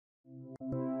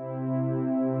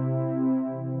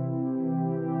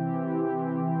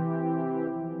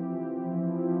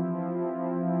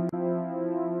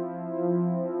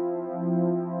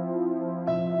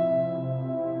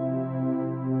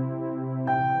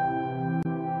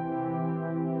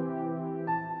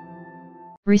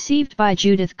Received by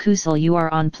Judith Counsel. You are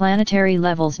on planetary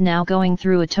levels now going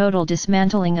through a total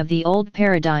dismantling of the old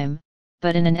paradigm,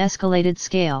 but in an escalated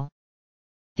scale.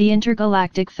 The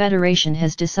Intergalactic Federation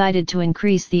has decided to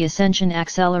increase the ascension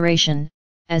acceleration,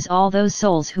 as all those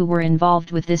souls who were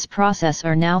involved with this process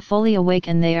are now fully awake,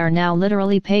 and they are now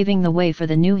literally paving the way for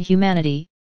the new humanity,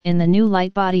 in the new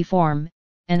light body form,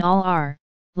 and all are,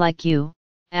 like you,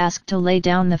 asked to lay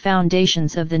down the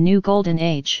foundations of the new golden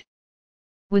age.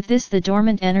 With this, the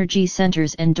dormant energy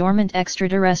centers and dormant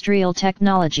extraterrestrial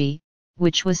technology,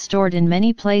 which was stored in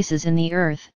many places in the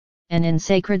earth, and in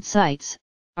sacred sites,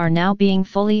 are now being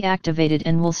fully activated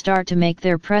and will start to make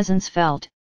their presence felt,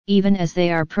 even as they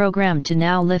are programmed to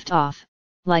now lift off,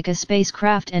 like a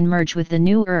spacecraft, and merge with the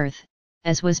new earth,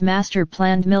 as was master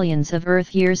planned millions of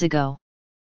earth years ago.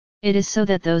 It is so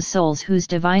that those souls whose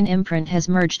divine imprint has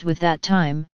merged with that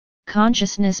time,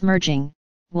 consciousness merging,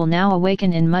 will now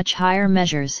awaken in much higher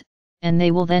measures, and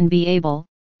they will then be able,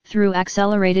 through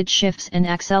accelerated shifts and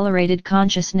accelerated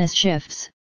consciousness shifts,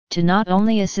 to not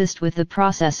only assist with the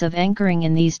process of anchoring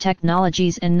in these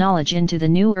technologies and knowledge into the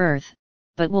new earth,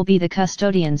 but will be the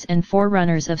custodians and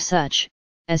forerunners of such,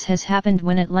 as has happened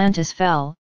when Atlantis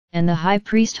fell, and the high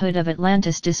priesthood of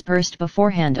Atlantis dispersed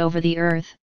beforehand over the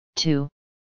earth, to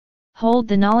hold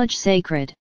the knowledge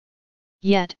sacred.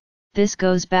 Yet, this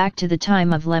goes back to the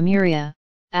time of Lemuria,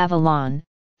 Avalon,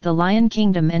 the Lion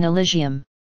Kingdom and Elysium.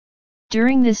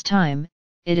 During this time,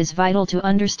 it is vital to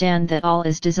understand that all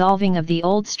is dissolving of the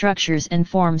old structures and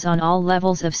forms on all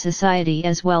levels of society,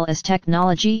 as well as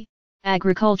technology,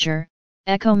 agriculture,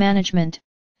 eco-management,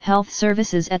 health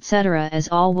services, etc., as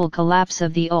all will collapse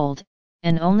of the old,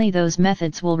 and only those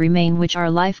methods will remain which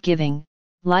are life-giving,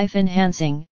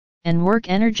 life-enhancing, and work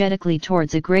energetically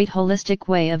towards a great holistic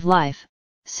way of life,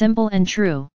 simple and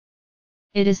true.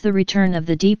 It is the return of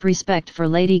the deep respect for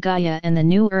Lady Gaia and the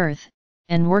new earth,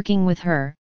 and working with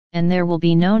her, and there will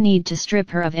be no need to strip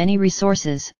her of any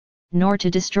resources, nor to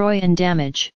destroy and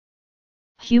damage.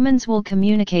 Humans will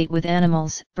communicate with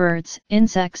animals, birds,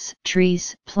 insects,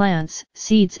 trees, plants,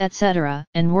 seeds, etc.,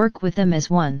 and work with them as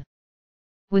one.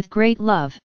 With great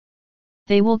love.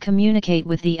 They will communicate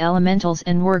with the elementals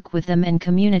and work with them, and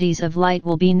communities of light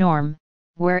will be norm,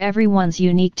 where everyone's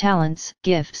unique talents,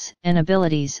 gifts, and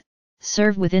abilities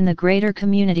serve within the greater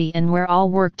community, and where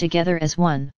all work together as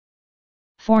one.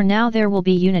 For now there will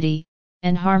be unity,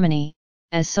 and harmony,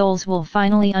 as souls will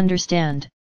finally understand,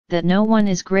 that no one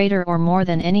is greater or more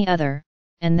than any other,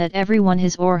 and that everyone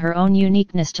has or her own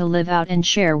uniqueness to live out and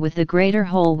share with the greater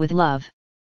whole with love.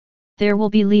 There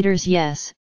will be leaders,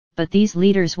 yes, but these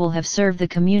leaders will have served the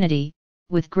community,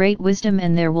 with great wisdom,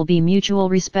 and there will be mutual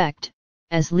respect,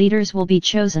 as leaders will be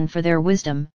chosen for their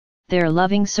wisdom, their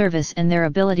loving service, and their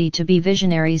ability to be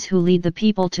visionaries who lead the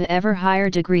people to ever higher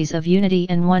degrees of unity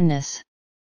and oneness.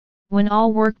 When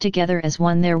all work together as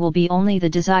one, there will be only the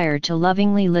desire to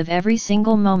lovingly live every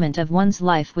single moment of one's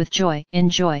life with joy,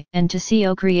 enjoy, and to see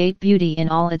create beauty in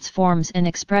all its forms and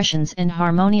expressions, and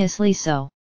harmoniously so.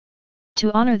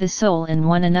 To honor the soul in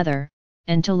one another,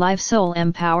 and to live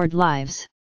soul-empowered lives.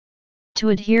 To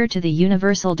adhere to the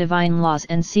universal divine laws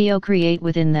and see create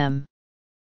within them.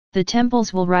 The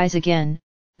temples will rise again,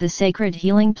 the sacred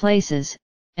healing places,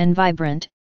 and vibrant,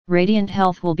 radiant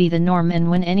health will be the norm, and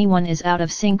when anyone is out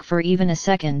of sync for even a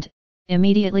second,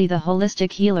 immediately the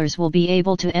holistic healers will be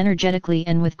able to energetically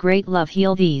and with great love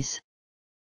heal these.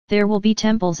 There will be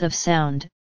temples of sound,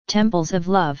 temples of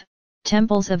love,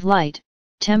 temples of light,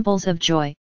 temples of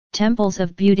joy, temples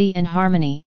of beauty and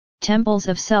harmony, temples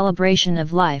of celebration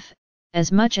of life,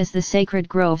 as much as the sacred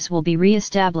groves will be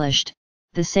re-established,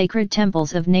 the sacred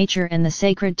temples of nature and the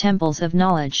sacred temples of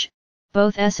knowledge,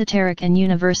 both esoteric and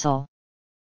universal.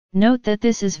 Note that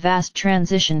this is vast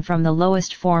transition from the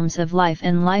lowest forms of life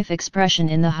and life expression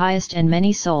in the highest, and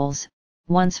many souls,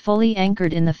 once fully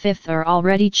anchored in the fifth, are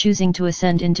already choosing to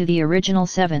ascend into the original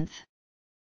seventh.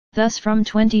 Thus from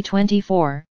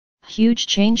 2024, huge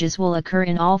changes will occur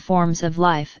in all forms of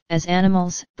life, as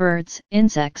animals, birds,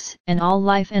 insects, and all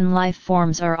life and life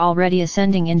forms are already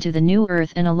ascending into the new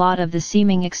earth, and a lot of the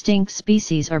seeming extinct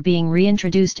species are being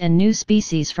reintroduced, and new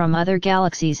species from other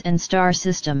galaxies and star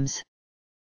systems.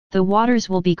 The waters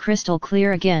will be crystal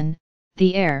clear again,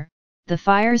 the air, the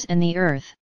fires, and the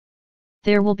earth.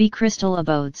 There will be crystal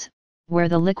abodes, where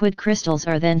the liquid crystals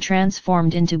are then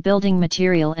transformed into building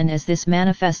material, and as this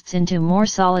manifests into more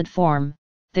solid form,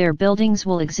 their buildings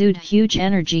will exude huge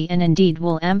energy and indeed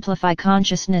will amplify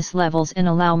consciousness levels and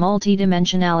allow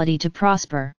multidimensionality to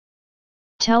prosper.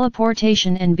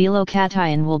 Teleportation and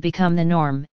bilocation will become the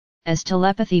norm, as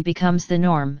telepathy becomes the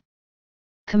norm.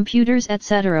 Computers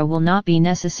etc. will not be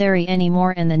necessary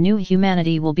anymore, and the new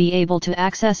humanity will be able to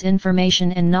access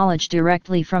information and knowledge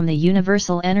directly from the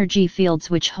universal energy fields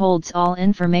which holds all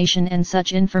information, and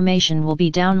such information will be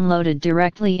downloaded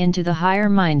directly into the higher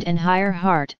mind and higher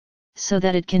heart, so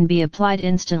that it can be applied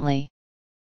instantly.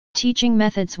 Teaching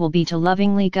methods will be to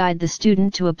lovingly guide the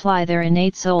student to apply their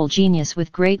innate soul genius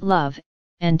with great love,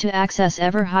 and to access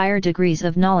ever higher degrees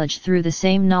of knowledge through the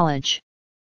same knowledge.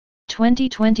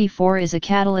 2024 is a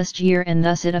catalyst year, and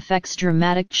thus it affects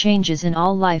dramatic changes in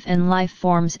all life and life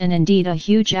forms, and indeed a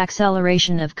huge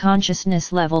acceleration of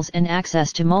consciousness levels and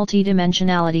access to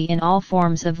multidimensionality in all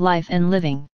forms of life and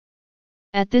living.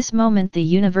 At this moment, the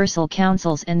Universal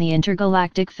Councils and the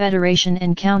Intergalactic Federation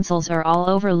and Councils are all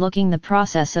overlooking the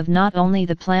process of not only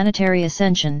the planetary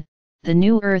ascension, the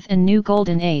new Earth and new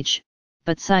Golden Age,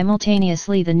 but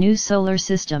simultaneously the new solar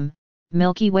system,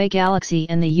 Milky Way galaxy,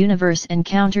 and the universe and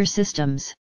counter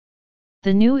systems.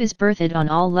 The new is birthed on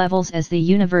all levels as the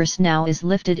universe now is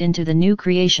lifted into the new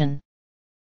creation.